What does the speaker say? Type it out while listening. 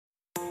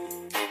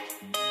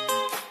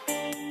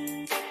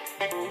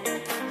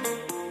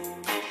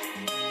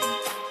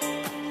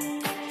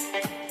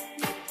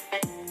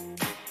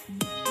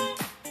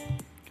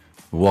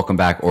Welcome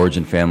back,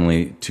 Origin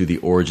family, to the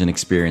Origin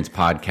Experience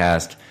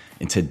podcast.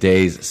 In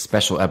today's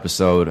special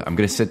episode, I'm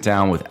going to sit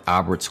down with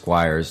Albert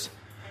Squires,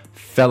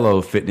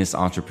 fellow fitness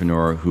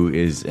entrepreneur who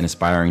is an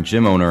aspiring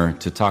gym owner,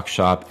 to talk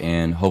shop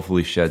and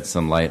hopefully shed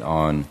some light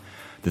on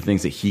the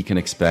things that he can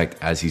expect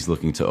as he's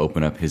looking to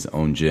open up his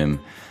own gym.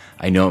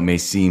 I know it may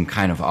seem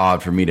kind of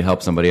odd for me to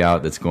help somebody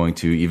out that's going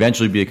to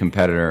eventually be a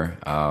competitor,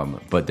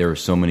 but there are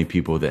so many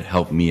people that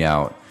helped me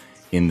out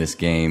in this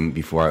game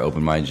before I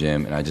opened my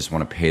gym, and I just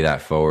want to pay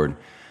that forward.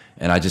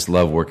 And I just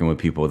love working with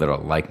people that are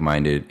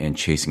like-minded and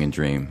chasing a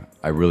dream.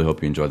 I really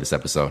hope you enjoyed this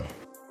episode.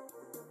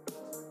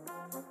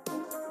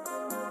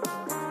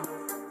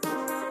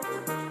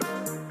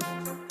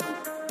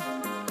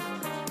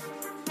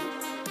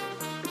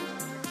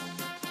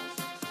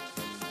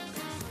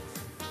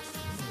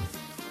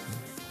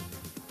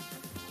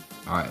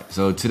 All right,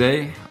 so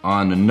today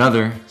on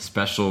another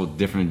special,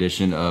 different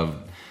edition of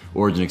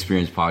Origin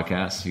Experience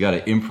Podcast, you got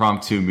an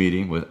impromptu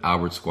meeting with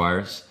Albert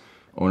Squires,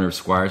 owner of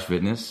Squires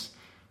Fitness.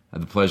 I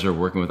had the pleasure of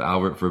working with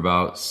Albert for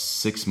about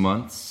 6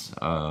 months,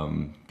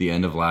 the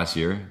end of last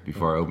year,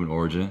 before I opened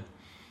Origin.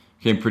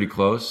 Came pretty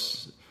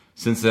close.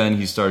 Since then,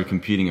 he started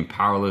competing in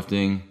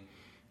powerlifting.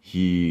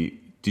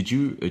 Did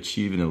you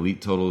achieve an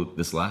elite total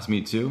this last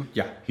meet too?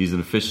 Yeah. He's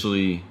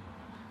officially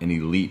an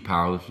elite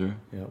powerlifter.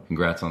 Yep.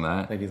 Congrats on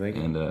that. Thank you.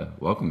 And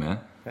welcome, man.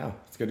 Yeah,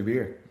 it's good to be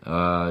here.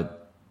 Why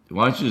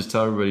don't you just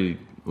tell everybody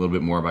a little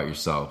bit more about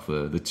yourself,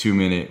 the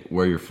 2-minute,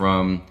 where you're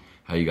from,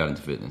 how you got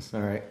into fitness.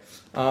 All right.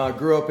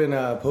 Grew up in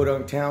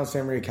Podunk Town,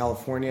 San Maria,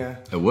 California.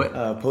 What?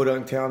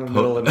 Podunk Town in the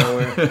middle of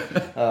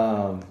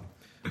nowhere.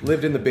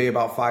 Lived in the Bay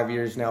about 5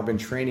 years now. Been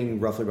training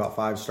roughly about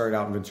 5. Started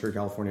out in Ventura,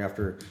 California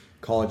after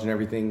college and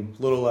everything.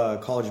 Little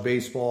college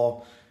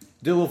baseball.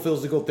 Did a little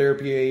physical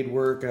therapy aid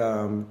work.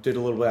 Did a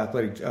little bit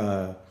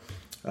of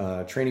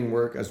athletic training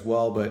work as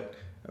well. But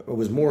I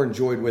was more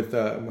enjoyed with.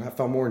 I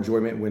found more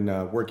enjoyment when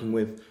working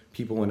with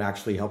people and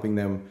actually helping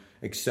them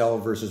excel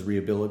versus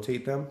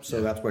rehabilitate them.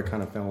 So that's why I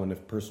kind of fell into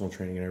personal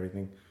training and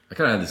everything. I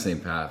kind of had the same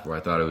path where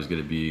I thought it was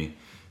going to be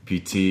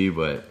PT,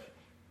 but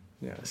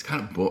it's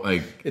kind of I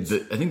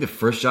think the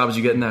first jobs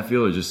you get in that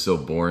field are just so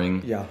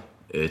boring. Yeah.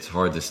 It's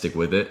hard to stick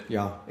with it.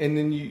 Yeah. And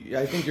then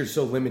I think you're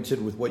so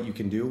limited with what you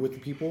can do with the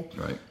people.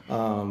 Right.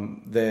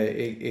 That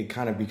it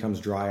kind of becomes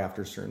dry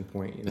after a certain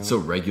point. You know? It's so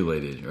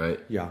regulated, right?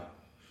 Yeah.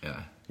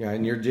 Yeah. Yeah,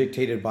 and you're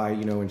dictated by,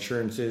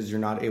 insurances. You're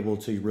not able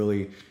to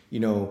really,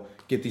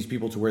 get these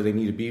people to where they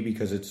need to be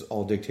because it's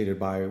all dictated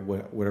by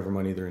whatever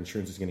money their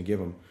insurance is going to give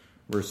them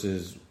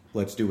versus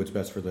let's do what's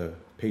best for the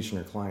patient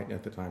or client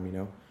at the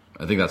time,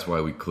 I think that's why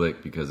we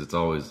click, because it's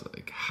always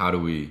like,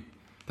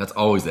 that's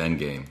always the end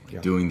game.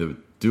 Like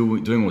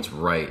doing what's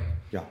right.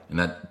 Yeah. And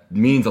that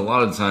means a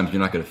lot of the times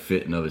you're not going to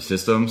fit in other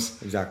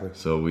systems. Exactly.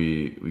 So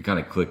we kind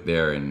of clicked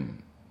there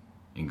and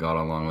got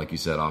along, like you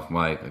said, off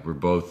mic. Like, we're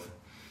both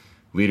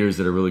leaders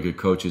that are really good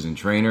coaches and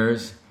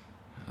trainers,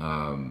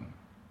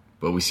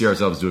 but we see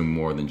ourselves doing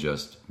more than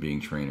just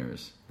being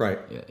trainers, right?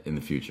 In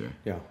the future,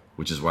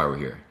 which is why we're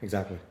here.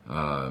 Exactly.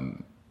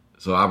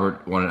 So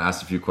Albert wanted to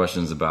ask a few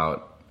questions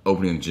about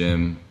opening the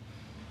gym.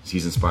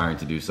 He's inspiring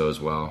to do so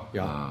as well.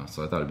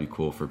 So I thought it'd be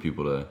cool for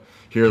people to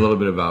hear a little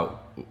bit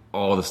about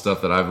all the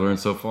stuff that I've learned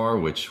so far,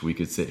 which we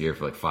could sit here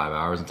for like 5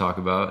 hours and talk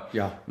about.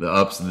 The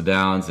ups and the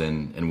downs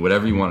and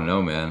whatever you want to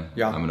know, man.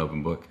 I'm an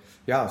open book.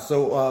 Yeah.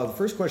 So the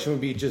first question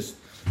would be just,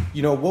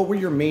 what were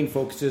your main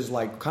focuses?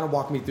 Like, kind of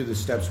walk me through the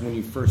steps when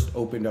you first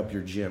opened up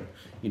your gym.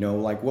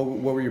 Like what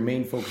were your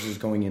main focuses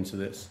going into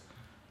this?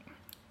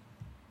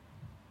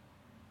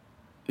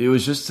 It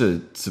was just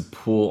to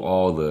pull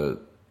all the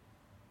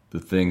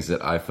things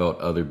that I felt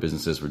other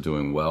businesses were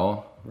doing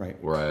well,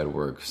 right, where I had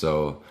work.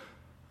 So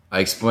I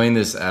explain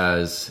this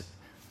as,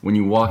 when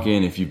you walk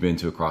in, if you've been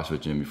to a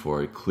CrossFit gym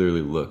before, it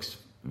clearly looks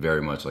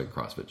very much like a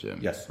CrossFit gym.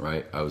 Yes.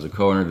 Right? I was a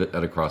co-owner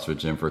at a CrossFit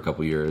gym for a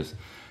couple of years,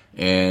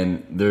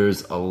 and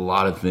there's a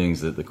lot of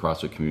things that the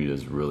CrossFit community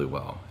does really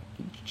well.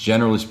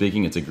 Generally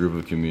speaking, it's a group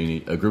of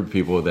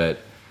people that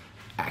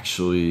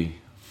actually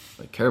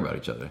care about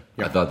each other.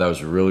 I thought that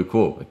was really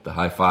cool. Like, the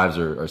high fives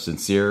are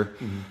sincere.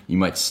 Mm-hmm. You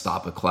might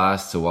stop a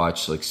class to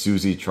watch like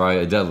Susie try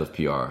a deadlift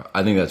PR.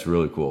 I think that's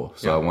really cool.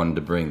 So I wanted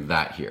to bring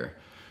that here.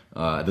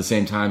 At the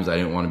same time, I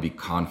didn't want to be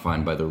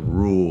confined by the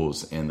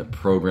rules and the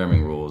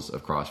programming rules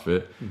of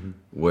CrossFit,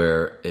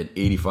 where an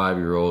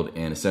 85-year-old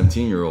and a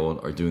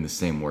 17-year-old are doing the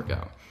same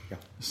workout.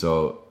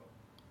 So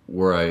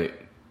where I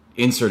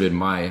inserted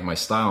my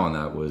style on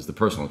that was the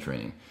personal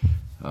training.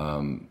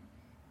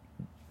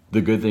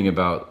 The good thing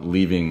about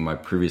leaving my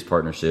previous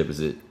partnership is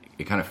it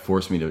kind of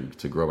forced me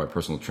to grow my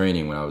personal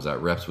training when I was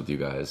at reps with you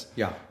guys.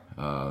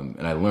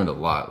 And I learned a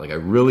lot. Like, I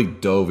really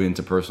dove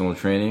into personal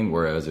training,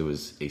 whereas it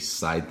was a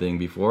side thing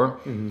before.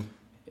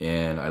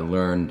 And I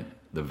learned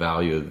the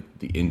value of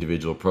the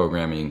individual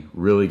programming,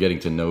 really getting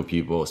to know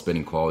people,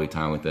 spending quality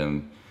time with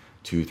them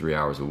 2-3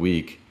 hours a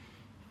week,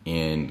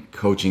 and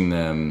coaching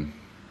them,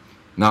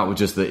 not with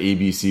just the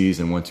ABCs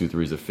and 1, 2,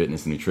 3s of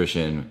fitness and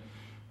nutrition,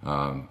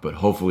 but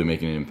hopefully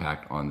making an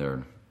impact on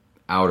their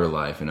outer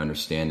life and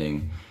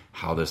understanding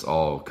how this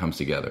all comes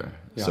together.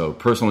 Yeah. So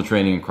personal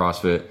training and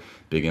CrossFit,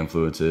 big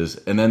influences.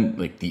 And then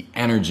like the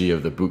energy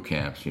of the boot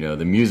camps, you know,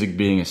 the music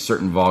being a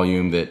certain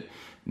volume that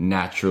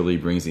naturally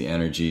brings the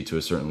energy to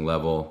a certain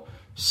level,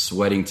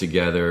 sweating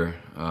together,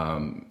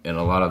 and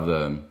a lot of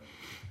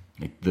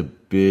the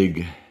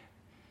big,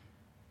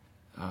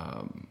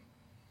 I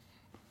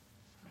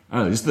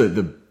don't know, just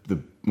the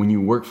when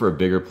you work for a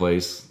bigger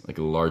place, like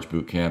a large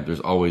boot camp, there's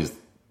always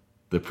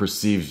the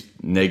perceived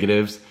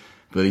negatives,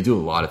 but they do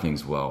a lot of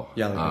things well.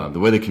 Yeah, the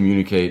way they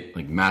communicate,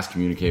 like mass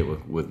communicate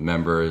with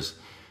members,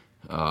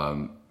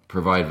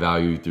 provide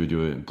value through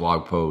doing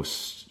blog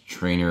posts,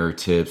 trainer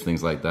tips,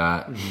 things like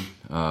that.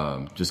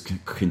 Just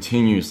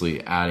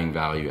continuously adding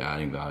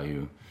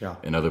value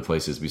in other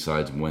places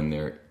besides when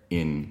they're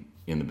in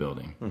the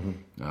building.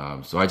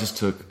 So I just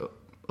took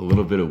a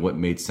little bit of what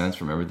made sense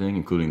from everything,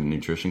 including the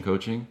nutrition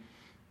coaching,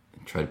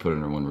 and tried to put it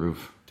under one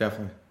roof.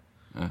 Definitely.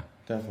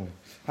 Definitely.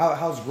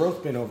 How's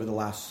growth been over the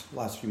last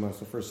few months,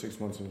 the first 6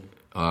 months?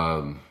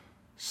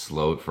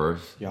 Slow at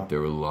first. Yeah. There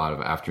were a lot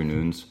of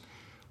afternoons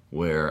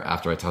where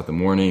after I taught the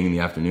morning and the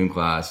afternoon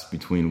class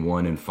between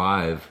 1 and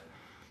 5,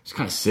 just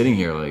kind of sitting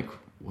here like,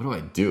 what do I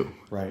do?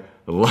 Right.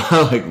 A lot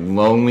of like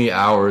lonely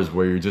hours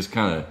where you're just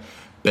kind of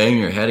banging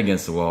your head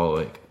against the wall.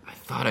 Like, I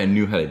thought I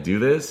knew how to do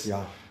this.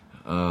 Yeah.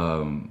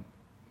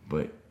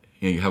 But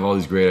you know, you have all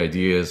these great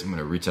ideas. I'm going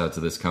to reach out to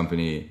this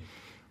company,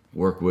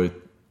 work with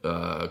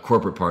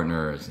corporate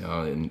partners, you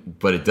know,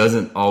 but it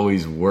doesn't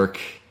always work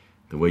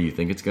the way you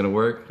think it's going to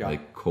work. Yeah.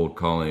 Like cold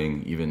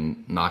calling,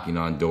 even knocking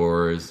on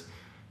doors.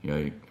 You know,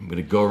 I'm going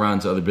to go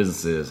around to other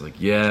businesses. Like,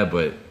 yeah,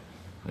 but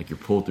like your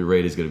pull-through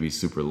rate is going to be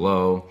super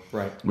low.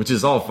 Right. Which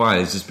is all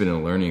fine. It's just been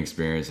a learning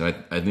experience. And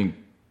I think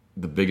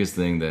the biggest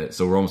thing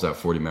so we're almost at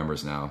 40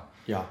 members now.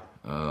 Yeah.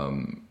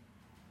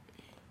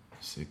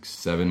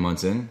 7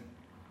 months in.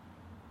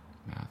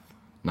 Math.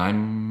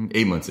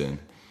 8 months in.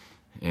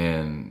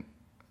 And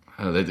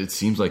I don't know, it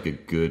seems like a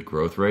good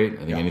growth rate.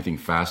 I think anything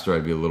faster,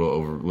 I'd be a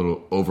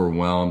little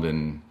overwhelmed,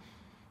 and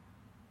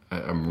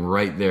I'm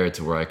right there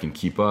to where I can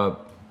keep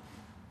up,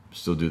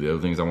 still do the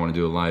other things I want to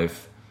do in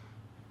life,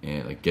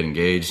 and like get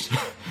engaged,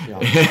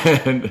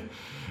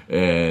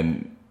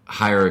 and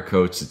hire a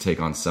coach to take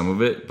on some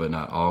of it, but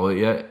not all of it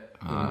yet.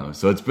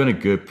 So it's been a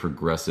good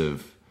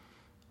progressive,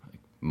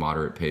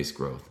 moderate pace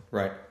growth.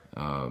 Right.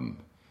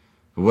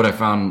 But what I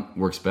found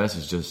works best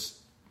is just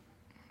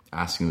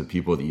asking the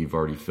people that you've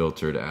already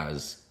filtered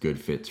as good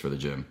fits for the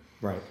gym.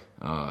 Right.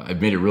 I've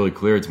made it really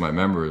clear to my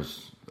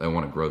members I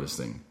want to grow this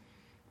thing.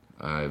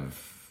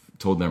 I've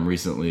told them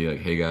recently, like,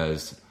 hey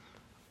guys,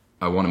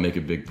 I want to make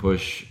a big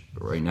push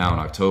right now in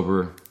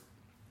October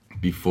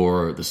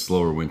before the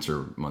slower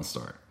winter months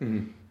start.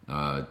 Can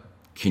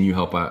you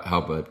help out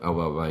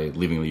by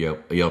leaving a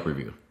Yelp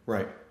review?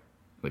 Right.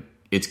 Like,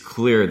 it's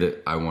clear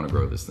that I want to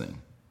grow this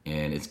thing,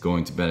 and it's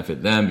going to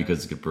benefit them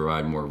because it could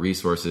provide more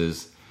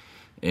resources.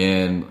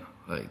 And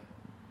like,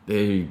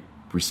 they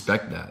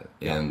respect that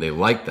and they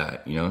like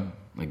that, you know,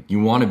 like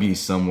people want to be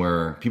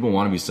somewhere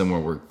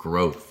where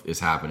growth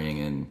is happening,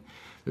 and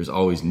there's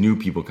always new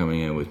people coming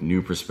in with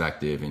new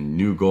perspective and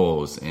new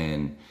goals.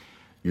 And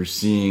you're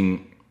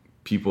seeing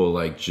people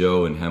like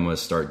Joe and Hema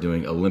start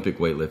doing Olympic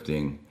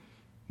weightlifting,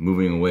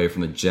 moving away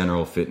from the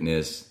general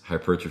fitness,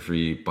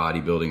 hypertrophy,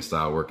 bodybuilding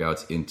style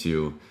workouts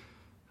into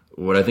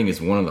what I think is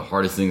one of the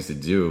hardest things to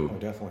do. Oh,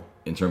 definitely.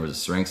 In terms of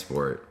strength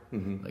sport.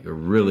 Like a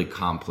really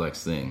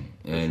complex thing.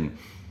 And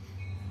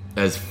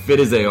as fit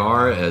as they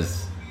are,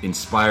 as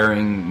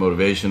inspiring,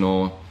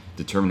 motivational,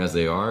 determined as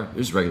they are,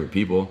 there's regular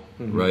people,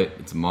 right?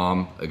 It's a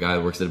mom, a guy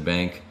that works at a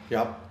bank.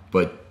 Yep.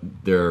 But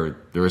they're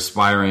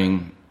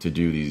aspiring to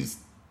do these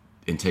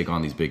and take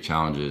on these big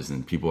challenges,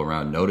 and people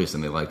around notice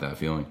and they like that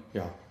feeling.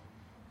 Yeah,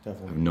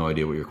 definitely. I have no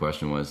idea what your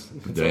question was.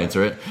 Did I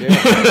answer it?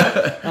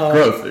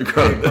 Yeah.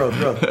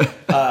 Growth.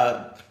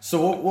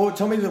 So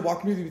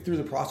walk me through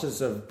the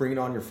process of bringing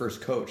on your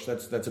first coach.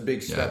 That's a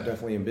big step,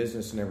 definitely in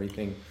business and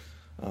everything.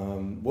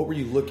 What were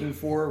you looking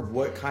for?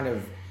 What kind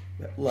of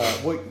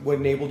what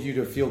enabled you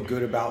to feel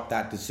good about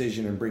that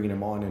decision and bringing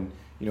him on and,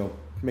 you know,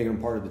 making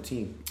him part of the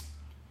team?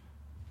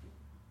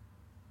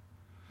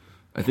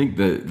 I think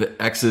the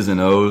X's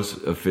and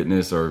O's of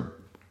fitness are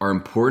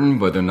important,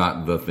 but they're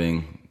not the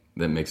thing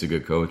that makes a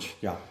good coach.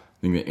 Yeah.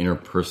 I think the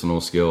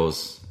interpersonal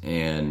skills,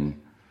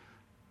 and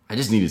I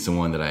just needed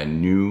someone that I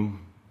knew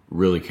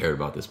really cared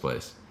about this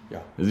place. Yeah.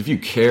 Because if you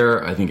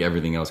care, I think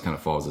everything else kind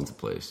of falls into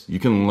place. You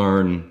can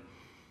learn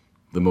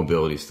the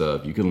mobility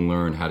stuff. You can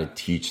learn how to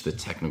teach the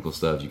technical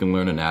stuff. You can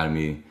learn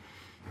anatomy.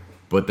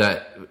 But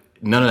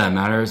none of that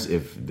matters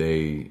if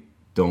they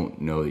don't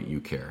know that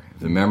you care. If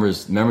the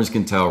members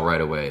can tell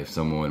right away if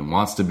someone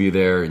wants to be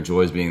there,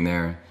 enjoys being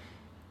there,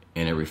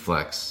 and it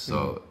reflects.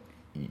 So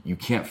you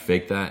can't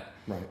fake that.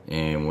 Right.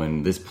 And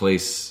when this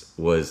place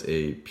was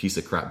a piece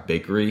of crap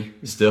bakery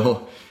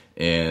still,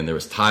 and there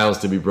was tiles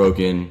to be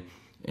broken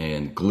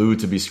and glue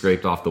to be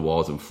scraped off the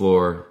walls and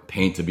floor,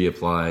 paint to be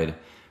applied,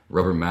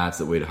 rubber mats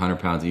that weighed 100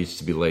 pounds each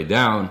to be laid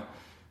down,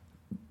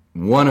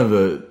 one of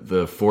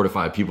the 4 to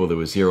 5 people that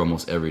was here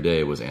almost every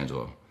day was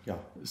Angelo. Yeah.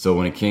 So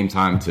when it came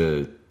time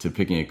to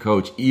picking a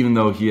coach, even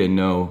though he had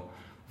no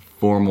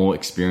formal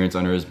experience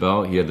under his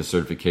belt, he had the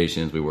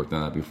certifications, we worked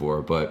on that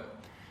before, but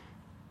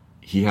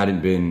he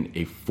hadn't been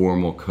a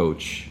formal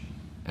coach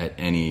at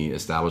any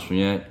establishment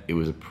yet. It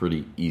was a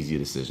pretty easy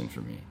decision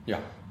for me.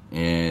 Yeah.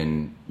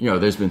 And,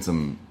 there's been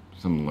some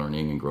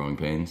learning and growing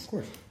pains. Of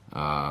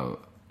course.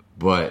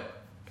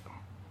 But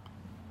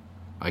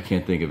I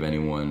can't think of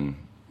anyone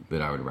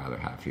that I would rather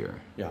have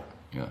here. Yeah.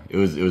 Yeah. It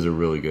was a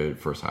really good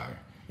first hire.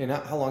 And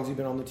how long has he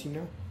been on the team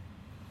now?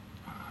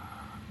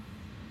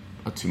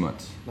 About 2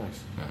 months.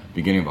 Nice. Yeah,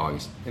 beginning of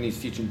August. And he's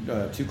teaching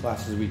 2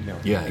 classes a week now.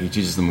 Yeah, he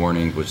teaches in the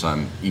mornings, which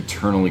I'm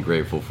eternally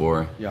grateful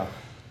for. Yeah.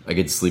 I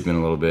get to sleep in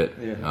a little bit,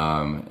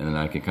 Yeah. And then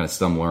I can kind of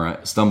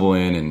stumble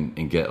in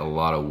and get a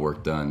lot of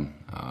work done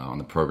on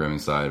the programming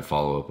side,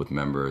 follow up with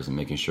members, and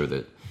making sure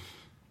that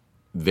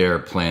their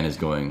plan is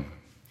going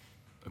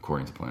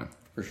according to plan.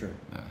 For sure.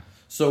 Yeah.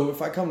 So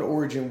if I come to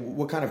Origin,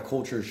 what kind of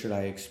culture should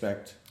I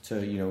expect to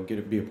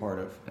be a part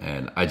of?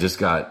 And I just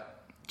got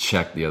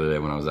checked the other day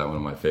when I was at one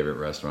of my favorite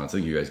restaurants. I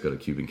think you guys go to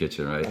Cuban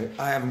Kitchen, right?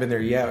 I haven't been there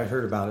yet. I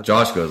heard about it.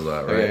 Josh goes a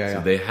lot, right? Yeah.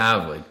 So they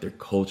have like their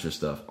culture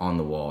stuff on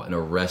the wall in a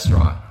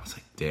restaurant. I was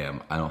like,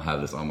 damn, I don't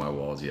have this on my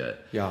walls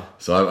yet. Yeah.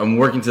 So I'm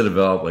working to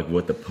develop like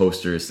what the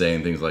poster is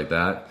saying, things like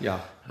that. Yeah.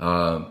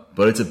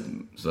 But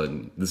so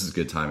this is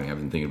good timing. I've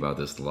been thinking about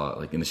this a lot,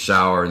 like in the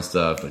shower and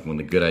stuff. Like when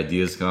the good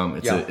ideas come,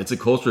 it's a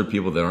culture of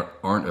people that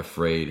aren't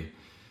afraid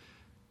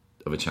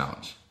of a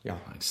challenge. Yeah.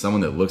 Like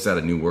someone that looks at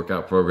a new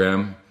workout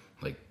program,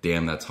 like,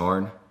 damn, that's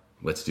hard.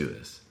 Let's do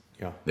this.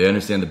 Yeah. They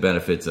understand the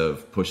benefits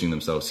of pushing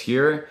themselves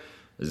here.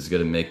 This is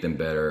going to make them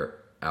better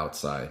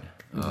outside.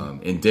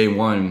 Mm-hmm. In day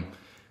one,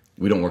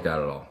 we don't work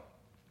out at all.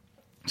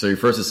 So your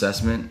first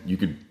assessment, you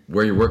could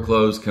wear your work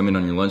clothes, come in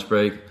on your lunch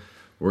break.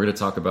 We're going to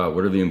talk about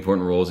what are the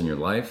important roles in your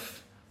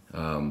life.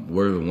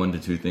 What are the 1 to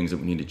 2 things that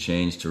we need to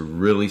change to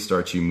really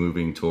start you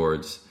moving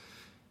towards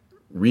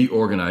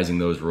reorganizing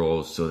those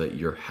roles so that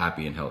you're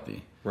happy and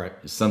healthy. Right.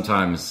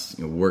 Sometimes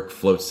work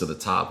floats to the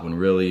top when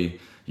really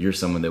you're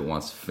someone that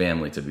wants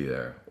family to be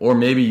there. Or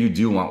maybe you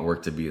do want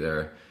work to be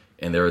there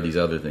and there are these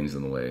other things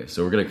in the way.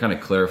 So we're going to kind of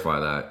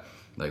clarify that.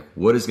 Like,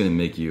 what is going to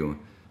make you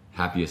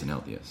happiest and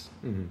healthiest?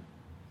 Mm-hmm.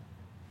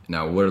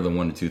 Now, what are the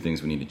 1 to 2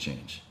 things we need to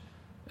change?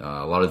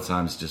 A lot of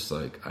times just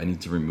like, I need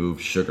to remove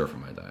sugar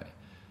from my diet.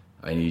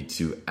 I need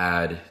to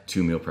add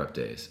 2 meal prep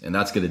days. And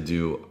that's going to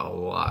do a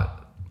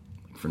lot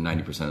for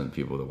 90% of the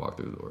people that walk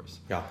through the doors.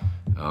 Yeah.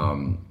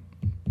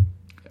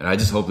 And I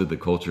just hope that the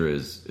culture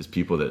is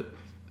people that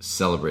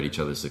celebrate each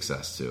other's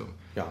success too.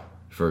 Yeah.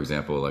 For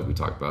example, like we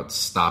talked about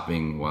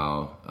stopping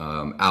while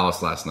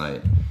Alice last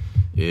night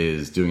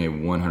is doing a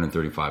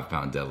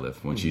 135-pound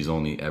deadlift when she's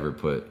only ever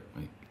put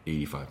like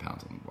 85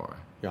 pounds on the bar.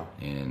 Yeah.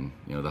 And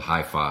the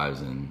high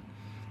fives and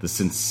the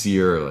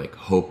sincere like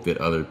hope that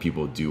other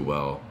people do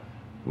well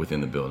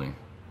within the building.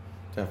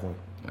 Definitely.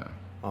 Yeah.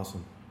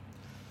 Awesome.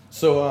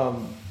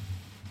 So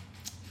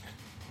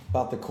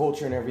about the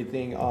culture and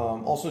everything,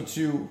 also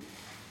too,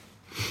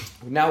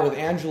 now with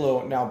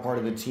Angelo now part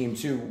of the team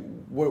too,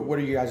 what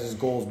are you guys'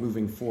 goals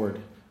moving forward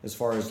as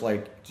far as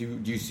like, do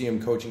you see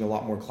him coaching a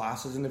lot more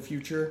classes in the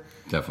future?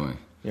 Definitely.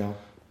 Yeah.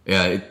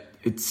 Yeah,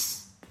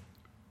 it's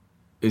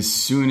as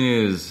soon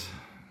as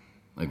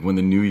like when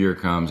the new year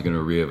comes, going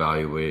to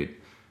reevaluate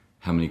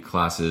how many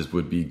classes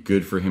would be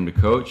good for him to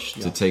coach,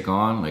 to take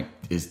on. Like,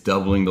 is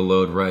doubling the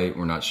load right?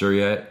 We're not sure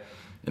yet.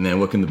 And then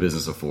what can the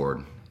business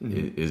afford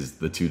is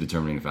the 2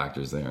 determining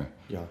factors there.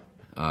 Yeah.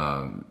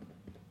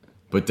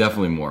 But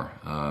definitely more.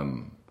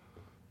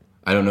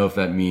 I don't know if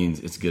that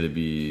means it's going to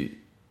be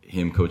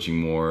him coaching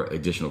more,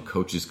 additional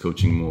coaches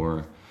coaching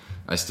more.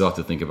 I still have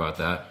to think about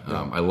that.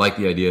 Yeah. I like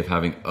the idea of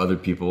having other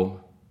people,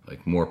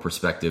 like more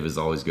perspective is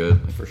always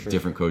good. Like for sure.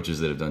 Different coaches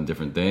that have done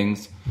different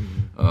things.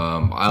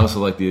 I also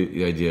like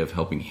the idea of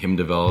helping him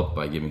develop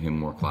by giving him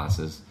more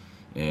classes.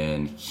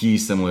 And he,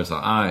 similar to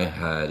I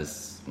had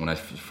when I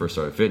first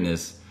started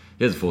fitness,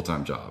 he has a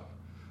full-time job.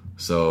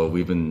 So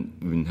we've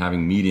been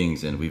having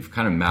meetings and we've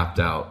kind of mapped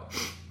out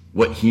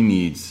what he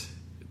needs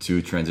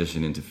to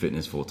transition into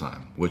fitness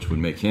full-time, which would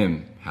make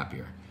him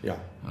happier. Yeah.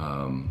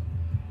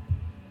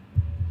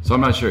 So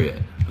I'm not sure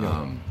yet.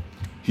 Yeah.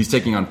 He's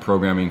taking on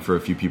programming for a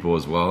few people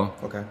as well.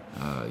 Okay.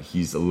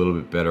 He's a little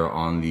bit better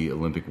on the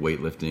Olympic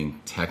weightlifting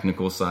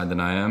technical side than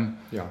I am.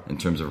 Yeah. In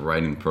terms of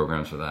writing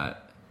programs for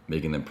that,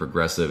 making them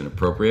progressive and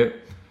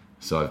appropriate.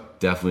 So I've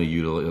definitely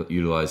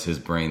utilized his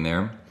brain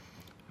there.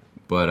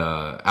 But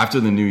after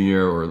the new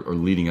year or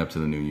leading up to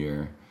the new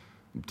year,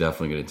 I'm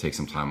definitely going to take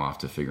some time off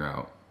to figure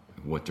out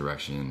what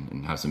direction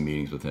and have some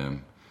meetings with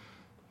him.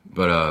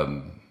 But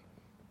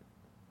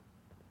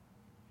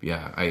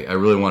yeah, I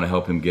really want to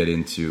help him get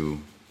into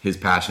his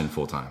passion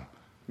full time.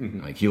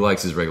 Mm-hmm. Like, he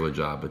likes his regular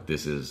job, but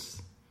this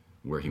is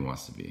where he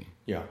wants to be.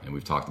 Yeah. And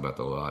we've talked about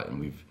that a lot,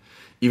 and we've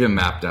even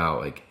mapped out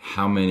like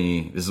how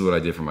many. This is what I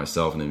did for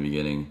myself in the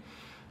beginning.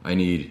 I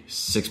need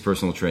 6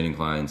 personal training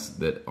clients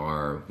that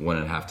are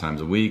 1.5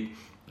 times a week.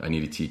 I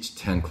need to teach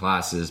 10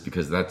 classes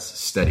because that's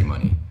steady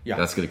money. Yeah.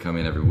 That's going to come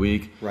in every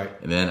week. Right.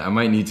 And then I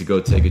might need to go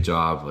take a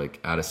job like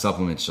at a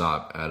supplement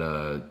shop, at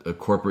a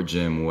corporate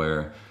gym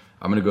where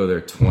I'm going to go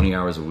there 20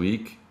 hours a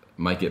week.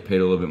 Might get paid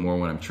a little bit more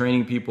when I'm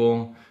training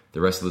people.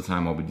 The rest of the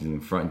time I'll be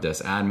doing front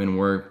desk admin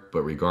work.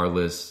 But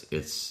regardless,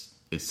 it's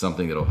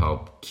something that'll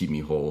help keep me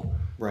whole,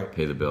 right,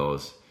 pay the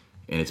bills.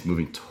 And it's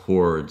moving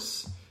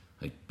towards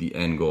like the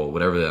end goal,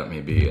 whatever that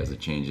may be as it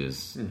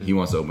changes. Mm-hmm. He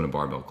wants to open a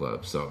barbell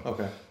club.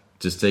 So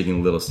just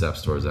taking little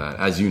steps towards that.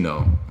 As you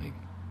know, like,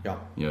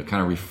 you know,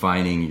 kind of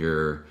refining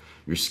your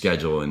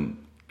schedule and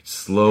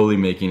slowly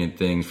making it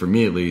things, for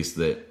me at least,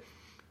 that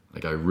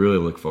like I really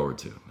look forward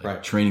to.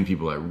 Like training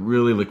people I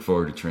really look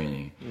forward to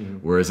training. Mm-hmm.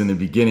 Whereas in the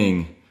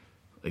beginning,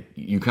 like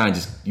you kind of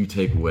just, you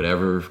take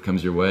whatever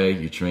comes your way,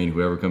 you train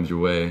whoever comes your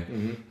way.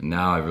 Mm-hmm. And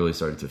now I've really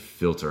started to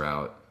filter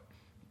out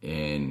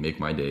and make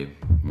my day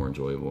more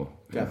enjoyable.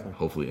 Definitely.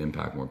 Hopefully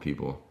impact more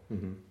people.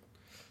 Mm-hmm.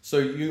 So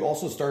you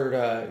also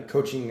started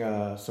coaching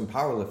some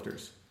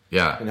powerlifters.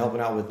 Yeah. And helping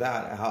out with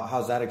that.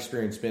 How's that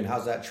experience been?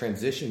 How's that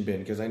transition been?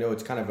 Because I know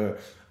it's kind of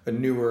a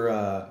newer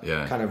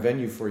kind of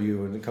venue for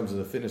you when it comes to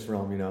the fitness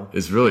realm, you know?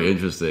 It's really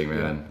interesting,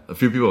 man. Yeah. A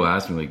few people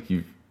ask me,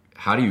 like,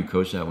 how do you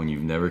coach that when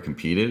you've never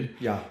competed?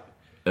 Yeah.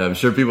 And I'm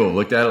sure people have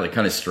looked at it like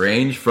kind of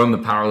strange from the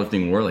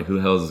powerlifting world. Like, who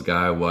the hell is this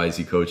guy? Why is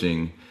he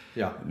coaching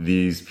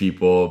these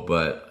people?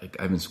 But like,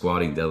 I've been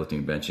squatting,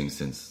 deadlifting, benching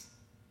since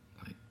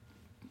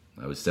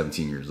I was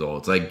 17 years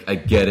old. So I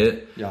get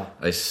it. Yeah.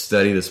 I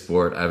study the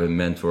sport. I have a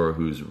mentor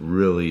who's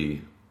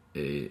really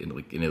an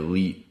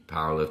elite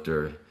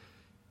powerlifter.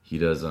 He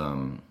does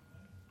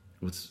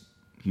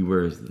he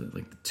wears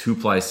the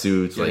 2-ply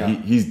suits.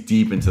 He's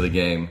deep into the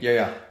game.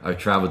 Yeah. I've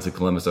traveled to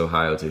Columbus,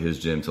 Ohio to his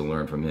gym to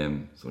learn from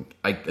him. So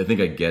I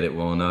think I get it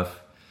well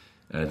enough.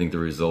 And I think the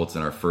results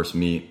in our first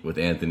meet with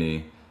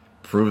Anthony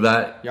prove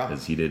that,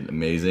 because he did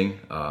amazing.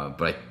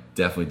 But I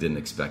definitely didn't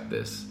expect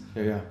this.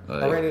 Yeah.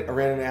 I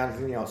ran into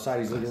Anthony outside.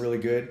 He's looking really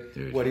good.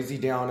 Dude, what is he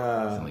down?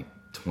 Like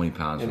 20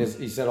 pounds. And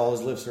he said all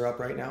his lifts are up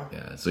right now?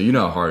 Yeah. So you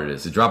know how hard it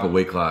is. To drop a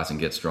weight class and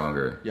get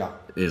stronger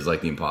is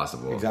like the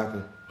impossible.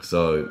 Exactly.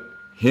 So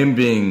him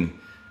being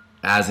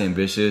as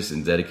ambitious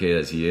and dedicated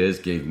as he is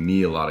gave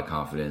me a lot of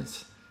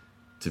confidence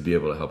to be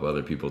able to help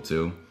other people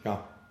too. Yeah.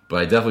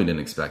 But I definitely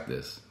didn't expect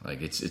this.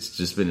 Like it's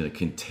just been a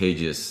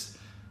contagious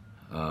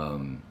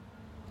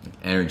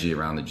energy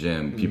around the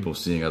gym. Mm-hmm. People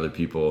seeing other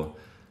people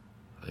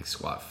like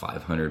squat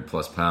 500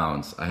 plus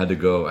pounds. I had to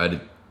go on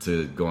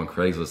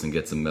Craigslist and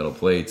get some metal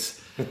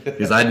plates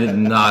because I did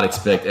not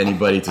expect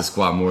anybody to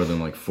squat more than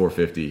like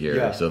 450 here.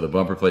 Yeah. So the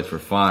bumper plates were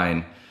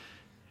fine.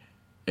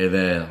 And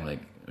then I'm like,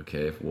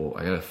 okay, well,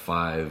 I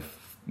got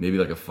maybe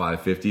like a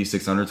 550,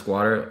 600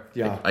 squatter.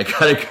 Yeah. I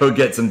got to go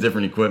get some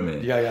different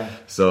equipment. Yeah.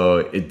 So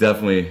it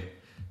definitely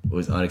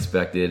was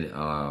unexpected. It's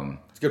a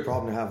good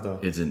problem to have, though.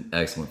 It's an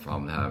excellent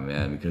problem to have,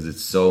 man, because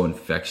it's so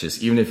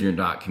infectious. Even if you're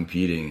not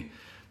competing,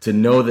 to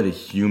know that a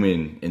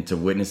human and to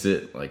witness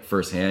it like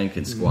firsthand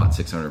can squat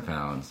 600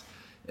 pounds.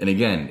 And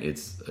again,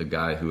 it's a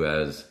guy who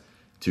has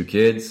 2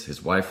 kids.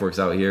 His wife works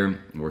out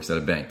here, works at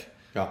a bank.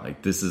 Yeah.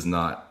 Like this is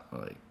not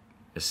like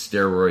a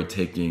steroid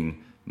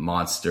taking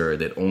monster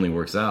that only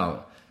works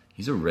out.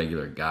 He's a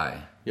regular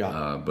guy.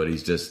 Yeah. But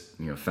he's just,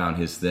 found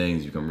his thing.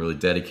 He's become really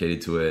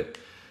dedicated to it.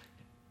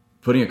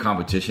 Putting a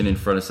competition in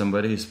front of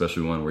somebody,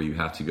 especially one where you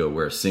have to go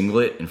wear a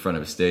singlet in front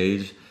of a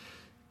stage,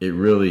 it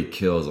really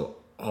kills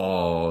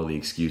all the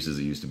excuses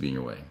that used to be in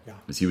your way. Yeah.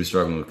 Because he was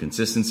struggling with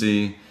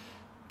consistency,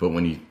 but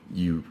when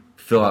you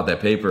fill out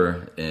that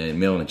paper and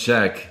mail in a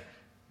check,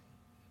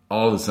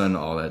 all of a sudden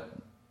all that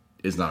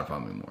is not a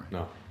problem anymore.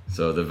 No.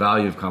 So the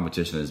value of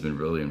competition has been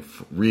really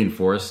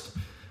reinforced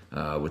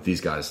with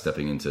these guys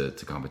stepping into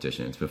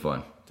competition. It's been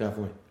fun.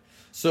 Definitely.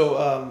 So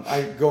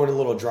I go into a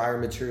little drier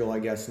material, I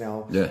guess,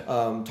 now. Yeah.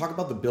 Talk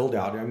about the build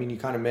out. I mean, you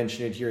kind of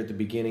mentioned it here at the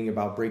beginning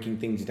about breaking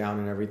things down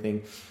and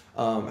everything.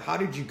 How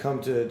did you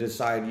come to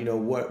decide,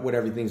 what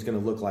everything's going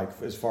to look like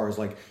as far as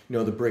like,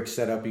 the brick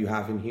setup you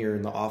have in here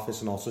in the office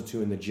and also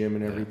too in the gym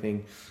and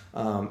everything?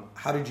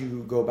 How did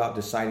you go about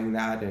deciding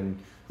that and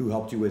who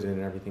helped you with it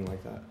and everything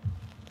like that?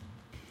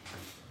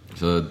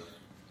 So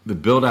the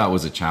build out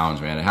was a challenge,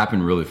 man. It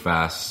happened really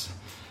fast.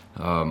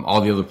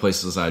 All the other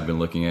places I'd been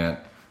looking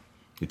at,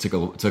 it took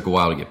a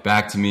while to get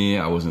back to me.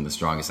 I wasn't the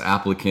strongest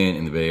applicant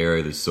in the Bay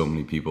Area. There's so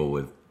many people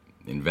with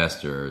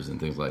investors and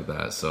things like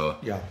that. So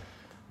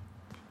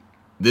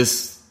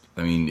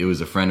it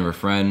was a friend of a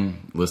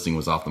friend. Listing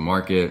was off the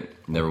market,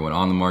 never went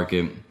on the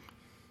market.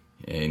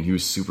 And he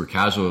was super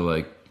casual,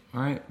 like,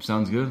 all right,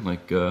 sounds good.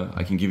 Like,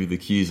 I can give you the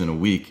keys in a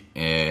week.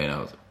 And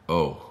I was like,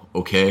 oh,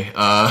 okay.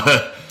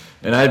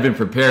 And I had been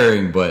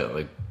preparing, but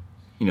like,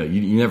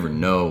 you never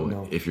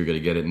know if you're going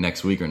to get it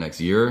next week or next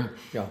year.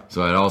 Yeah.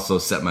 So I'd also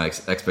set my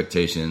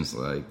expectations,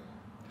 like,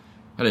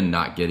 I did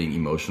not getting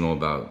emotional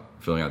about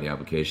filling out the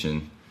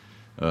application.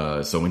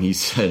 So when he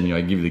said,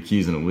 I give you the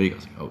keys in a week, I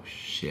was like, oh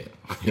shit.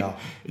 Yeah.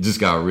 It just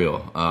got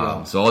real.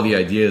 So all the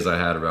ideas I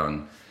had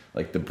around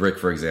like the brick,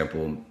 for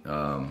example,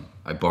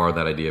 I borrowed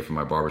that idea from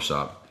my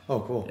barbershop. Oh,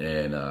 cool.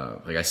 And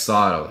like I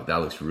saw it, I was like, that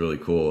looks really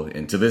cool.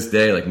 And to this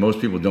day, like most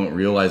people don't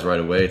realize right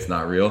away it's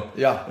not real.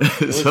 Yeah,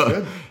 it looks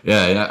good.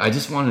 Yeah, and I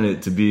just wanted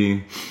it to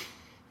be,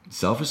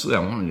 selfishly, I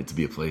wanted it to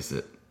be a place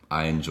that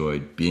I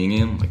enjoyed being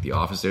in, like the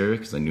office area,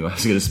 because I knew I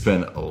was going to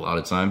spend a lot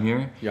of time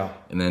here. Yeah.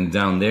 And then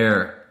down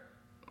there,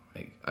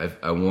 like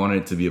I wanted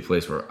it to be a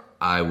place where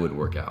I would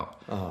work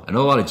out. Uh-huh. I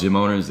know a lot of gym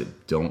owners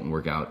that don't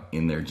work out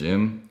in their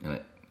gym,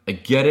 and I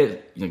get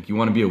it. Like, you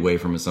want to be away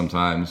from it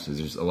sometimes because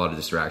there's a lot of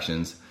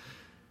distractions.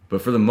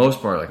 But for the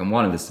most part, like, I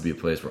wanted this to be a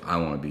place where I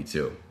want to be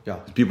too. Yeah.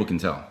 People can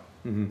tell.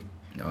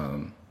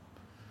 Mm-hmm.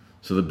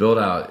 So the build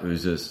out, it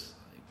was just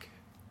like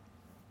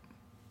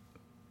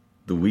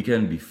the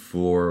weekend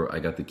before I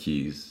got the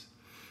keys.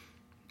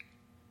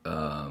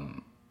 I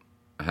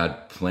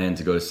had planned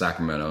to go to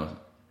Sacramento.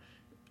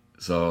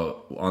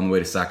 So on the way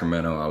to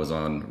Sacramento, I was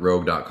on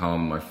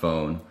Rogue.com on my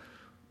phone,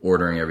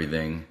 ordering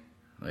everything,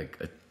 like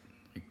a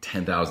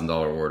 $10,000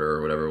 order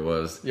or whatever it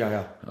was.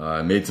 Yeah.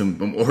 I made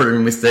some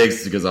ordering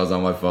mistakes because I was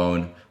on my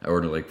phone. I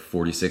ordered like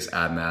 46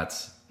 ab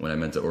mats when I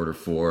meant to order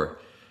 4.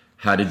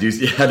 Had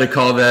to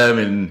call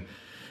them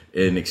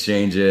and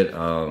exchange it.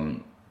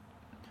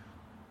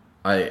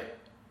 I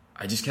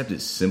just kept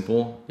it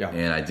simple,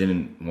 and I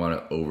didn't want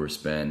to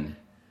overspend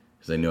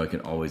because I knew I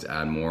can always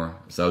add more.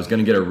 So I was going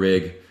to get a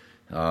rig,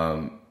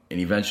 and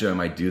eventually I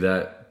might do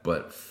that.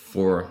 But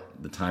for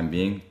the time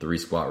being, 3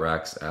 squat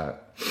racks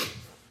at,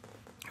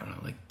 I don't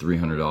know, like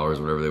 $300,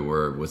 whatever they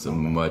were, was a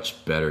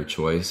much better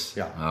choice.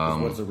 Yeah.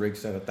 What's the rig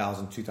set?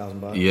 $1,000,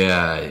 $2,000?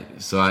 Yeah.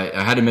 So I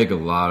had to make a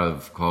lot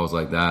of calls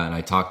like that, and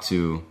I talked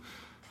to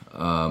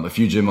a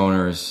few gym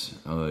owners.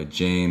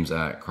 James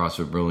at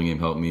CrossFit Burlingame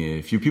helped me.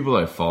 A few people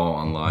that I follow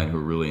online who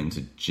are really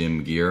into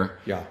gym gear.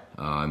 Yeah.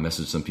 I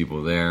messaged some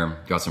people there,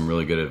 got some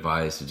really good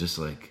advice. It's just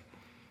like,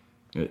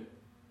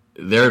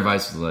 their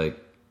advice was like,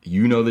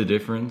 you know the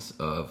difference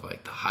of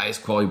like the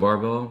highest quality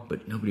barbell,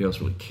 but nobody else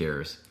really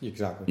cares.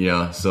 Exactly.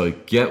 Yeah. So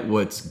get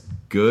what's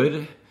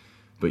good,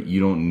 but you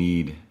don't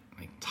need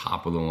like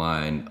top of the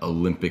line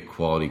Olympic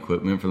quality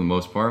equipment for the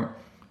most part.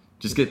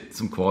 Just get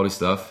some quality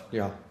stuff.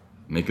 Yeah.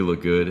 Make it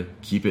look good.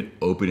 Keep it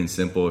open and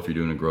simple if you're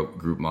doing a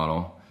group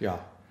model. Yeah.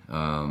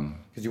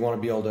 Because you want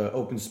to be able to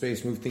open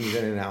space, move things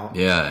in and out.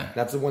 Yeah.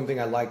 That's the one thing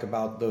I like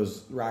about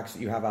those racks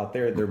that you have out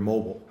there. They're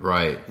mobile.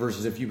 Right.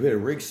 Versus if you put a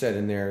rig set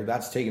in there,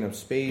 that's taking up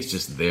space. It's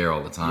just there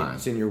all the time.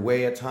 It's in your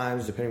way at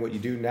times, depending what you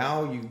do.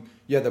 Now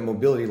you have the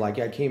mobility. Like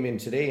I came in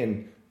today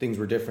and things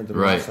were different than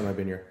the last time I've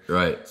been here.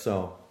 Right.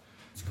 So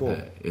it's cool.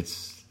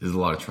 There's a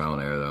lot of trial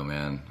and error though,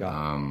 man.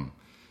 Yeah.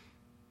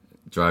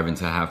 Driving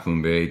to Half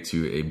Moon Bay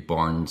to a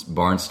barn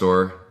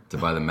store to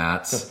buy the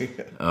mats,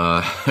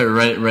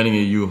 renting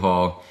a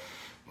U-Haul,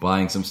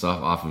 buying some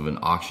stuff off of an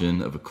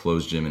auction of a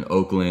closed gym in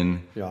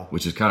Oakland,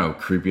 which is kind of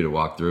creepy to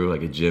walk through,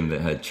 like a gym that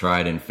had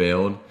tried and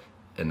failed,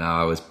 and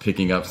now I was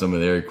picking up some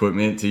of their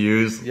equipment to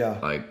use. Yeah.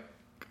 Like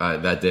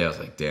that day, I was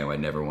like, damn, I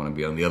never want to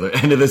be on the other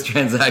end of this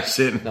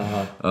transaction.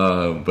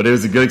 Uh-huh. But it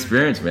was a good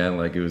experience, man.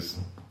 Like it was.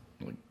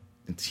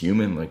 It's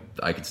human. Like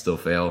I could still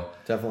fail.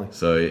 Definitely.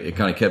 So it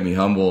kind of kept me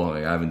humble.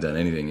 Like I haven't done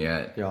anything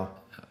yet. Yeah.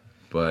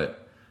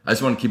 But I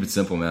just want to keep it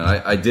simple, man.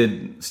 I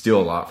did steal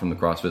a lot from the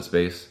CrossFit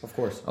space. Of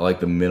course. I like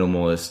the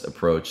minimalist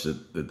approach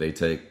that they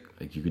take.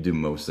 Like you could do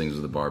most things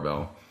with a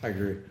barbell. I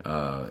agree.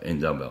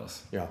 And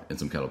dumbbells. Yeah. And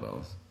some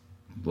kettlebells.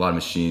 A lot of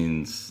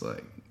machines.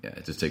 Like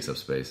it just takes up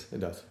space.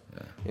 It does.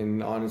 Yeah.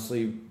 And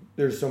honestly,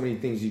 there's so many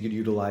things you could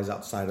utilize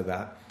outside of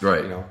that.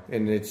 Right. You know,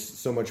 and it's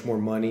so much more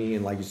money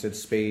and like you said,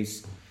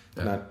 space.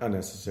 Yeah. Not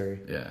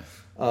unnecessary. Yeah.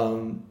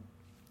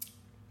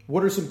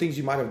 What are some things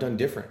you might have done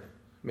different,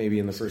 maybe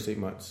in the first 8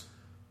 months?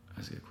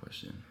 That's a good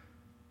question.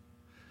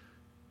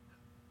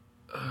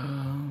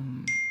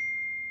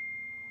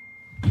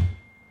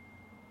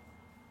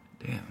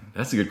 Damn,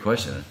 that's a good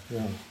question.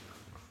 Yeah.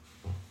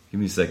 Give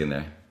me a second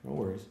there. No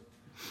worries.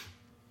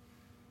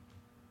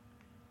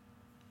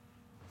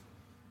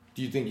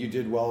 Do you think you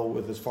did well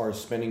with as far as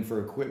spending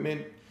for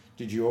equipment?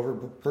 Did you over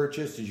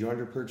purchase? Did you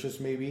under purchase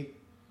maybe?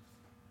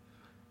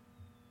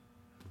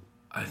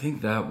 I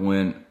think that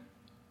went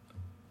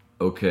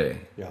okay.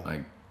 Yeah.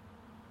 Like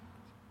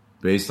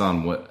based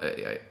on what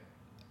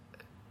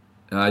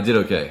I did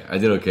okay. I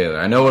did okay there.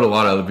 I know what a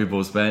lot of other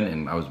people spend,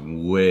 and I was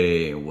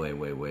way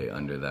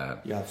under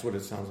that. Yeah, that's what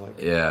it sounds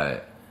like. Yeah.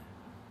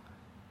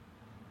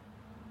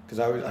 Because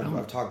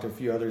I've talked to a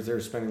few others. They're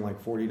spending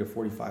like $40,000 to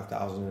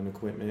 $45,000 in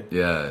equipment.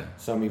 Yeah.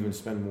 Some even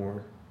spend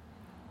more.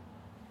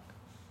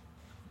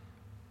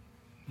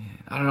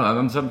 I don't know.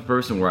 I'm some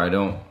person where I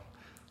don't.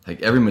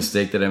 Like every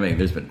mistake that I make,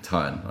 there's been a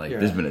ton.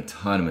 There's been a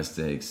ton of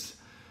mistakes.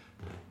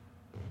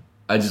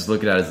 I just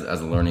look at it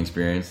as a learning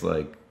experience.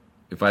 Like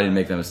if I didn't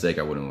make that mistake,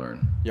 I wouldn't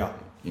learn. Yeah.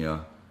 You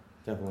know?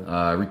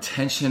 Definitely.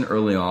 Retention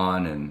early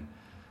on and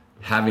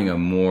having a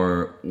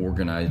more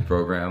organized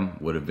program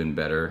would have been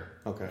better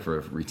for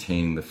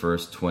retaining the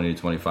first 20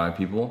 to 25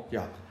 people.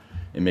 Yeah.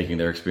 And making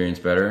their experience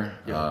better.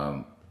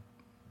 Yeah.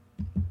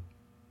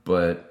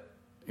 But,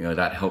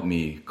 that helped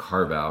me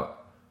carve out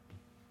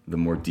the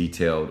more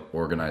detailed,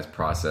 organized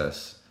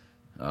process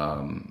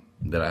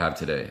that I have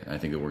today. And I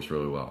think it works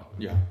really well.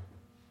 Yeah.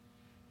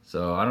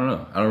 So I don't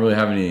know. I don't really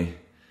have any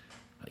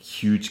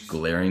huge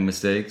glaring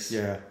mistakes.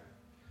 Yeah.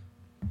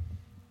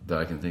 That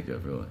I can think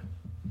of, really.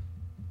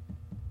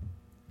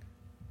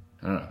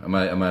 I don't know. I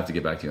might have to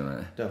get back to you on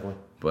that. Definitely.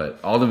 But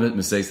all the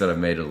mistakes that I've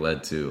made have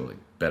led to like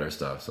better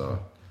stuff. So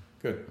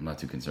good. I'm not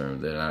too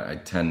concerned with it. I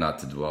tend not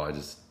to dwell.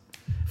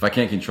 If I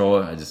can't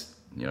control it,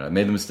 I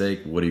made the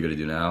mistake. What are you going to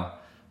do now?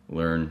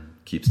 Learn,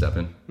 keep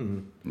stepping. Mm-hmm.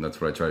 And that's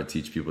what I try to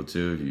teach people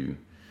too.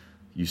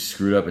 You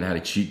screwed up and had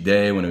a cheat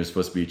day when it was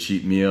supposed to be a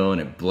cheat meal,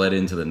 and it bled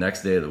into the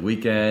next day of the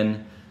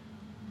weekend.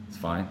 It's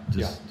fine.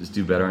 Just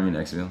do better on your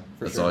next meal.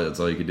 That's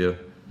all you could do.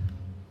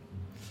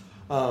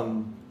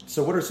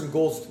 So what are some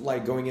goals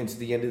like going into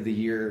the end of the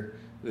year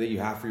that you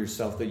have for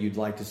yourself that you'd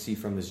like to see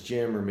from this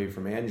gym or maybe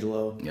from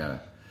Angelo? Yeah.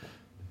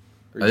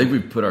 I think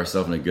we've put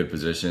ourselves in a good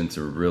position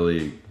to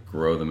really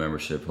grow the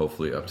membership,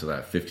 hopefully up to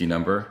that 50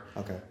 number.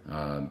 Okay.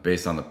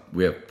 Based on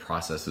we have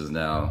processes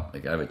now.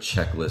 Like I have a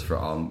checklist for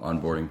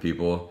onboarding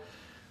people.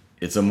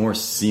 It's a more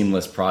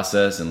seamless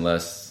process and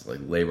less like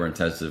labor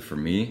intensive for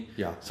me.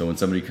 Yeah. So when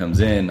somebody comes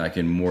in, I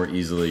can more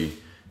easily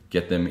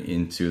get them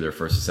into their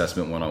first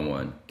assessment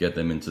one-on-one, get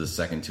them into the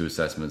second 2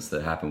 assessments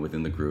that happen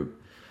within the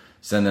group,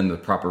 send them the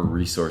proper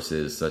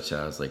resources such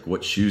as like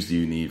what shoes do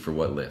you need for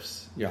what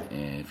lifts? Yeah.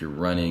 And if you're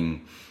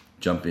running,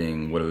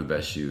 jumping, what are the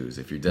best shoes?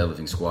 If you're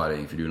deadlifting,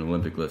 squatting, if you're doing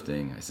Olympic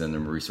lifting, I send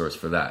them a resource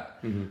for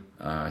that. Mm-hmm.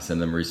 I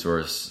send them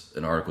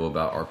an article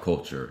about our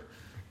culture,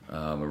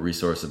 a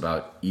resource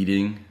about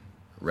eating,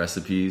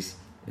 recipes,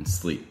 and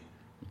sleep.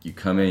 You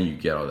come in, you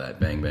get all that,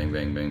 bang, bang,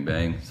 bang, bang,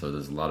 bang. So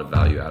there's a lot of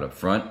value out up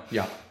front.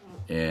 Yeah.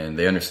 And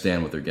they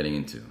understand what they're getting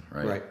into,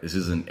 right? Right. This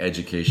isn't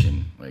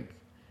education. Like,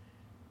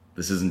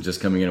 this isn't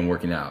just coming in and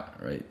working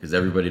out, right? Because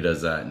everybody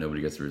does that and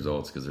nobody gets the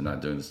results because they're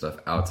not doing the stuff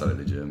outside of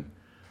the gym.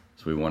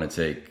 So we want to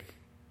take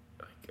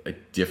a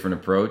different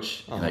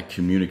approach, and I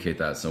communicate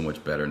that so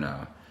much better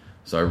now.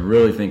 So I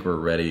really think we're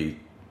ready,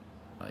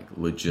 like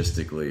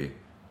logistically,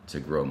 to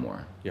grow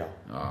more. Yeah.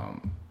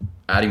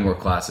 Adding more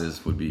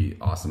classes would be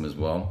awesome as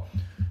well,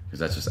 because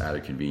that's just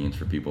added convenience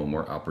for people,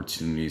 more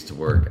opportunities to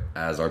work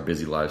as our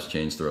busy lives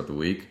change throughout the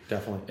week.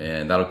 Definitely.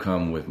 And that'll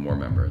come with more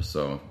members.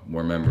 So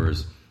more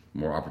members,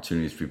 more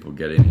opportunities for people to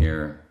get in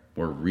here,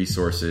 more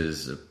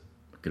resources.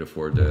 I could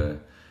afford to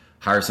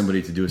hire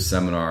somebody to do a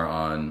seminar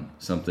on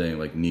something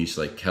like niche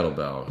like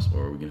kettlebells,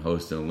 or we can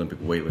host an Olympic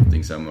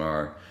weightlifting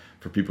seminar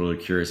for people that are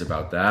curious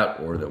about that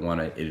or that want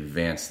to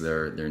advance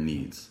their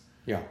needs.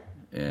 Yeah.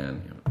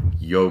 And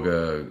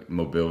yoga,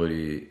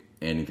 mobility,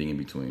 anything in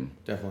between.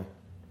 Definitely.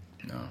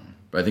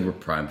 But I think we're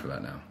primed for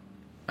that now.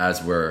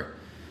 As we're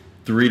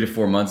 3 to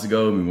 4 months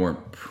ago, we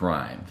weren't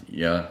primed.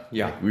 Yeah.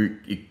 Yeah. Like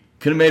we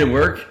could have made it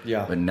work.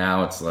 Yeah. But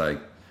now it's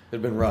like,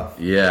 it'd been rough.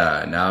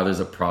 Yeah. Now there's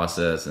a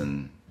process,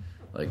 and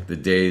like the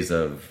days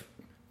of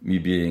me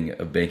being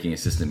a banking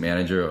assistant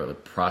manager, or the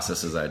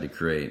processes I had to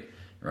create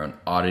around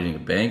auditing a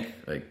bank,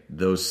 like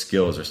those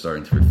skills are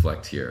starting to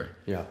reflect here.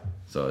 Yeah.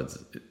 So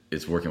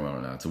it's working well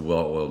now. It's a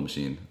well-oiled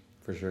machine.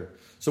 For sure.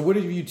 So what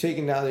have you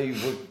taken now that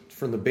you've worked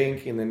from the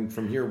bank, and then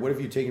from here, what have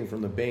you taken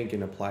from the bank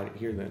and applied it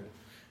here then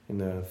in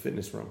the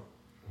fitness realm?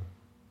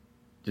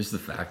 Just the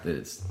fact that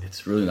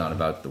it's really not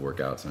about the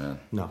workouts, man.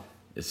 No.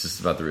 It's just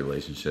about the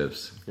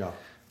relationships. Yeah.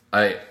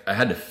 I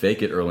had to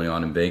fake it early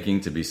on in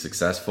banking to be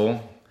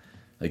successful.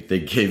 Like they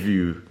gave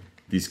you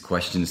these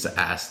questions to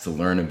ask to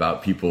learn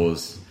about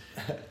people's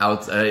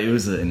it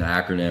was an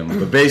acronym,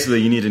 but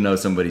basically you need to know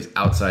somebody's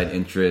outside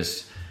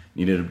interests.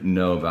 You need to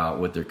know about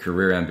what their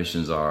career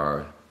ambitions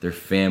are, their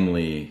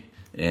family,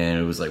 and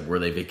it was like, where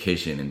they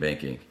vacation in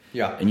banking.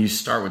 Yeah. And you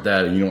start with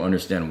that and you don't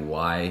understand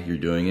why you're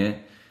doing it.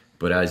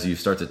 But as you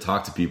start to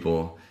talk to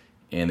people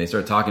and they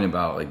start talking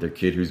about like their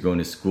kid who's going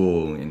to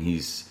school and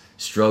he's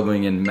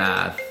struggling in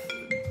math,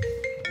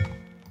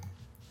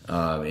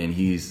 and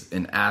he's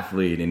an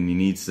athlete and he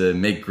needs to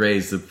make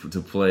grades to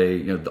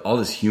play, all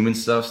this human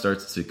stuff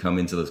starts to come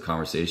into those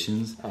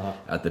conversations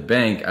at the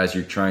bank as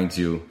you're trying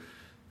to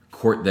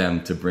court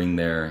them to bring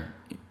their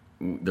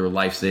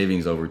life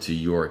savings over to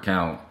your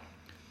account.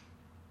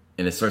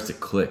 And it starts to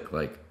click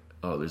like,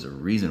 oh, there's a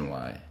reason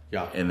why.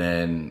 Yeah. And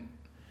then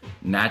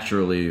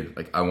naturally,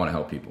 like, I want to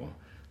help people.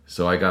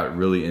 So I got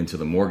really into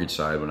the mortgage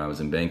side when I was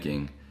in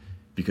banking,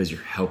 because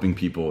you're helping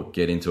people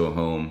get into a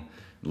home,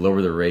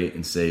 lower the rate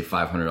and save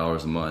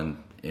 $500 a month.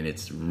 And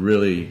it's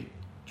really,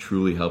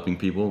 truly helping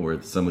people,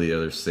 where some of the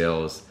other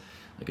sales,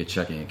 like a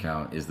checking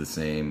account, is the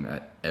same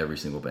at every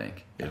single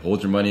bank. It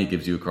holds your money,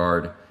 gives you a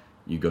card,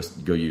 you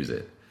go use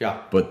it.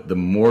 Yeah. But the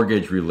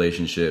mortgage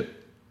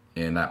relationship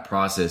and that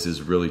process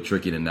is really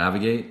tricky to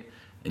navigate,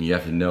 and you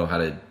have to know how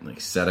to like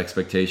set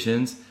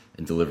expectations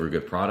and deliver a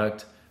good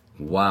product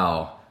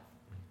while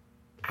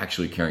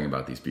actually caring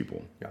about these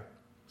people. Yeah.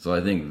 So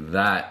I think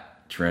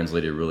that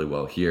translated really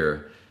well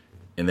here.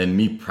 And then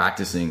me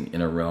practicing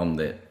in a realm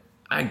that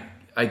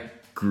I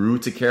grew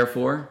to care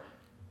for,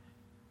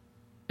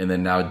 and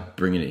then now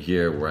bringing it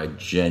here where I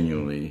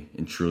genuinely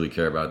and truly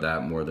care about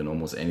that more than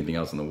almost anything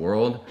else in the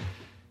world,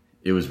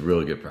 it was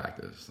really good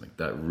practice. Like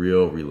that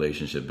real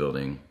relationship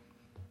building,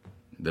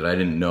 that I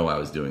didn't know I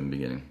was doing in the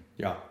beginning.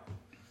 Yeah.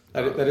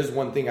 That is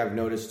one thing I've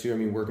noticed too. I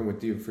mean, working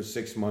with you for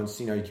 6 months,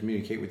 you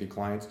communicate with your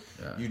clients.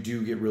 Yeah. You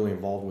do get really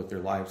involved with their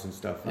lives and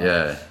stuff.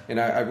 Yeah. And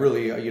I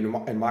really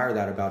admire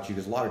that about you,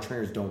 because a lot of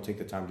trainers don't take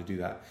the time to do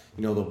that.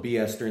 They'll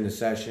BS during the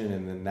session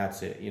and then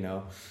that's it.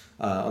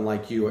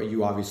 Unlike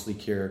you obviously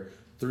care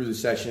through the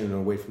session and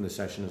away from the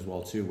session as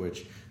well too,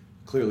 which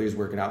clearly is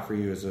working out for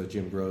you as the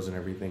gym grows and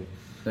everything.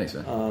 Thanks,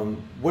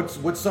 man.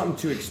 What's something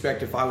to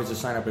expect if I was to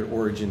sign up at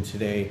Origin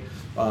today?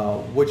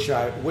 What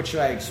should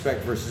I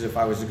expect versus if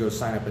I was to go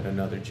sign up at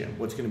another gym?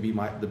 What's going to be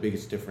the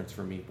biggest difference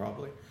for me,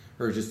 probably,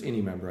 or just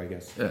any member, I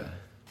guess? Yeah,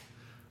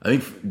 I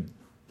think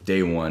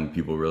day one,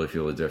 people really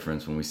feel the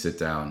difference when we sit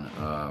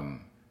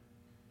down,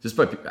 just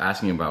by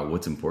asking about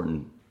what's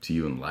important to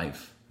you in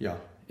life. Yeah,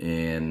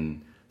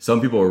 and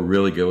some people are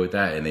really good with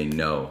that, and they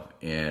know,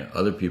 and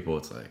other people,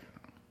 it's like,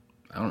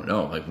 I don't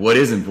know. Like, what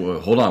is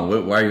important? Hold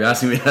on. Why are you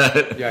asking me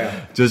that?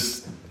 Yeah.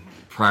 Just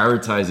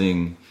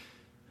prioritizing.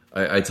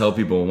 I tell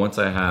people, once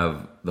I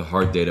have the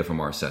hard data from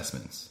our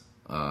assessments,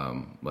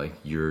 like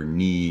your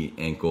knee,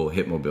 ankle,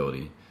 hip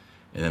mobility,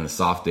 and then the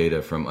soft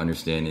data from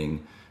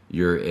understanding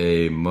you're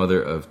a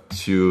mother of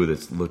 2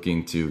 that's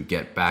looking to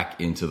get back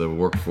into the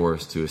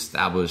workforce to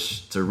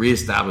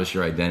reestablish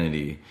your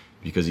identity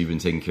because you've been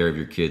taking care of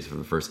your kids for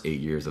the first 8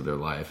 years of their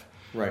life.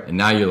 Right. And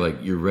now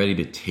you're ready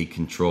to take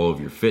control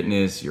of your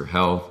fitness, your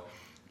health,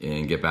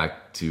 and get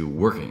back to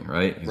working,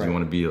 right? Because you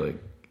want to be like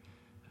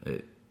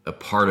a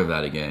part of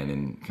that again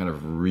and kind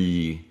of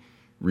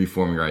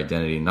reform your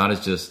identity, not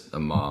as just a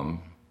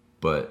mom,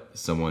 but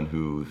someone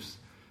who's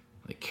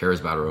like cares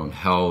about her own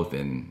health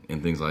and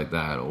things like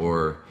that,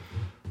 or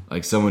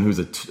like someone who's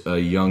a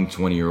young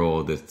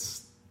 20-year-old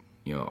that's,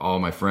 all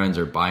my friends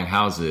are buying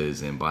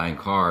houses and buying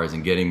cars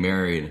and getting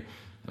married, and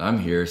I'm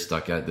here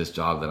stuck at this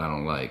job that I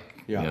don't like.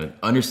 Yeah.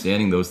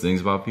 Understanding those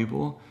things about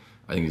people,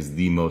 I think, is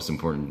the most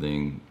important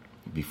thing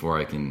before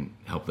I can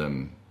help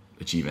them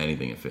achieve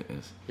anything in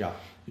fitness. Yeah.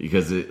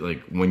 Because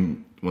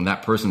when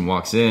that person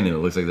walks in and it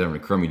looks like they're having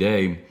a crummy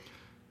day,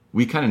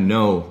 we kind of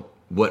know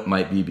what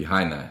might be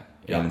behind that.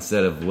 Yeah. And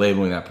instead of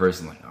labeling that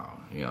person like,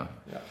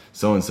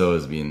 so-and-so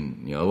is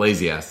being, a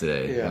lazy ass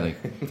today. Yeah. Like,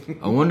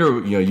 I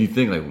wonder, you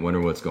think wonder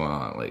what's going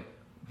on. Like,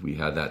 we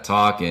had that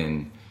talk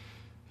and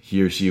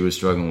he or she was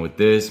struggling with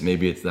this.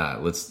 Maybe it's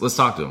that. Let's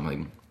talk to them. Like,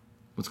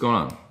 what's going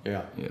on?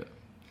 Yeah. Yeah.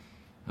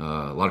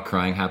 A lot of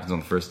crying happens on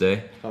the first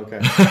day.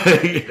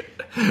 Okay.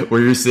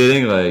 Where you're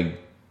sitting, like,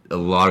 a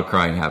lot of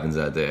crying happens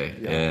that day.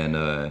 Yeah.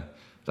 And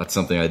that's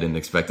something I didn't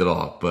expect at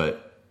all.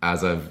 But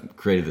as I've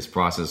created this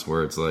process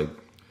where it's like,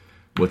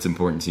 what's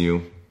important to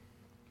you?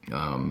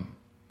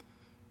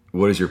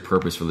 What is your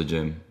purpose for the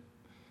gym?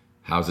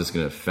 How's this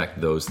going to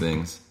affect those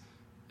things?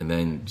 And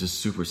then just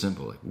super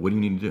simple, like, what do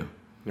you need to do?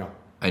 Yeah.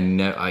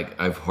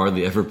 I've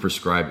hardly ever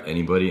prescribed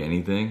anybody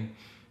anything.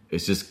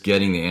 It's just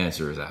getting the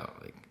answers out.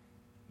 Like,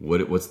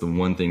 what's the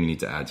one thing you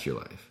need to add to your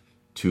life?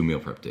 2 meal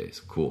prep days.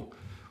 Cool.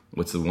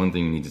 What's the one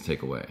thing you need to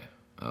take away?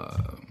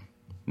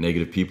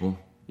 Negative people.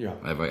 Yeah.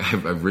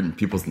 I've written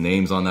people's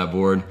names on that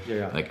board.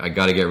 Yeah. Like, I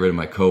got to get rid of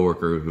my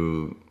coworker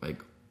who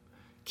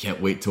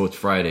can't wait till it's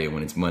Friday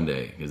when it's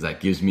Monday, because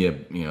that gives me a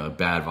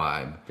bad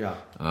vibe. Yeah.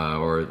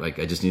 Or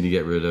I just need to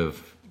get rid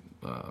of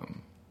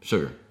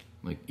sugar,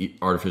 eat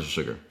artificial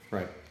sugar.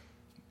 Right.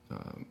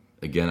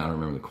 Again, I don't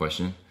remember the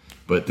question,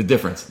 but the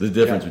difference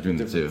between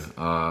the two.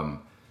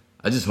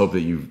 I just hope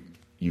that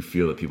you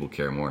feel that people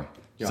care more.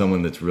 Yeah.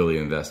 Someone that's really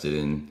invested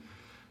in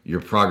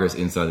your progress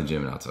inside the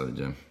gym and outside the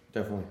gym.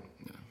 Definitely.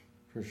 Yeah.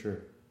 For sure.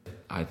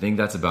 I think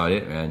that's about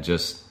it, man.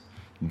 Just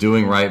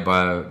doing right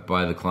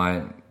by the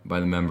client, by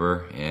the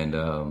member,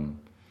 and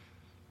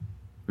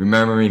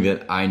remembering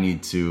that I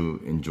need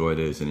to enjoy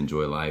this and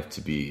enjoy life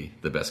to be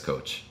the best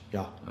coach.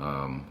 Yeah.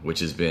 Which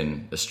has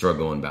been a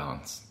struggle and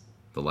balance,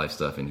 the life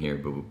stuff in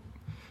here,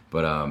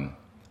 but I'm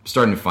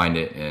starting to find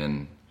it,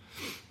 and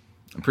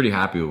I'm pretty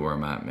happy with where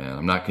I'm at, man.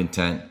 I'm not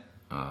content,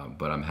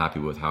 but I'm happy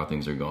with how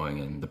things are going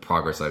and the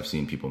progress I've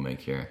seen people make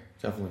here.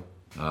 Definitely.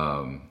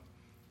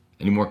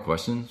 Any more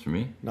questions for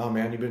me? No,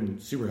 man, you've been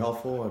super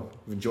helpful.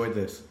 I've enjoyed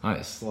this.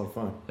 Nice. It's a lot of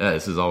fun. Yeah,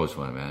 this is always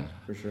fun, man.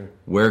 For sure.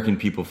 Where can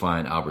people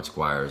find Albert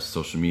Squires?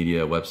 Social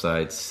media,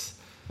 websites?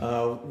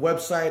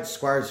 Website,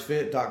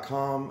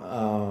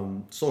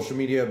 squiresfit.com. Social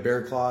media,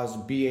 Bear Claws,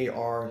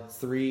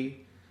 BAR3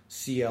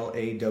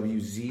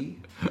 CLAWZ.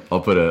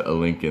 I'll put a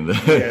link in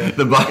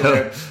the bio.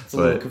 It's a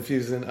little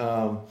confusing.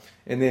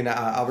 And then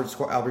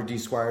Albert D.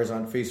 Squires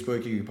on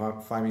Facebook. You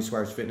can find me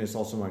Squires Fitness,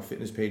 also my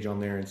fitness page on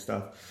there and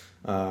stuff.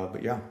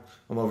 But yeah,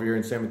 I'm over here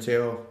in San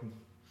Mateo,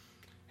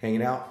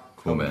 hanging out,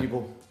 cool, helping man.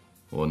 people.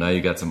 Well, now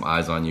you got some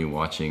eyes on you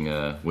watching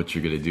what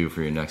you're going to do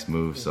for your next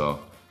move.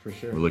 So for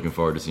sure, we're looking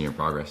forward to seeing your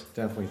progress.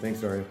 Definitely.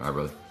 Thanks, Dario. All right,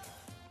 brother.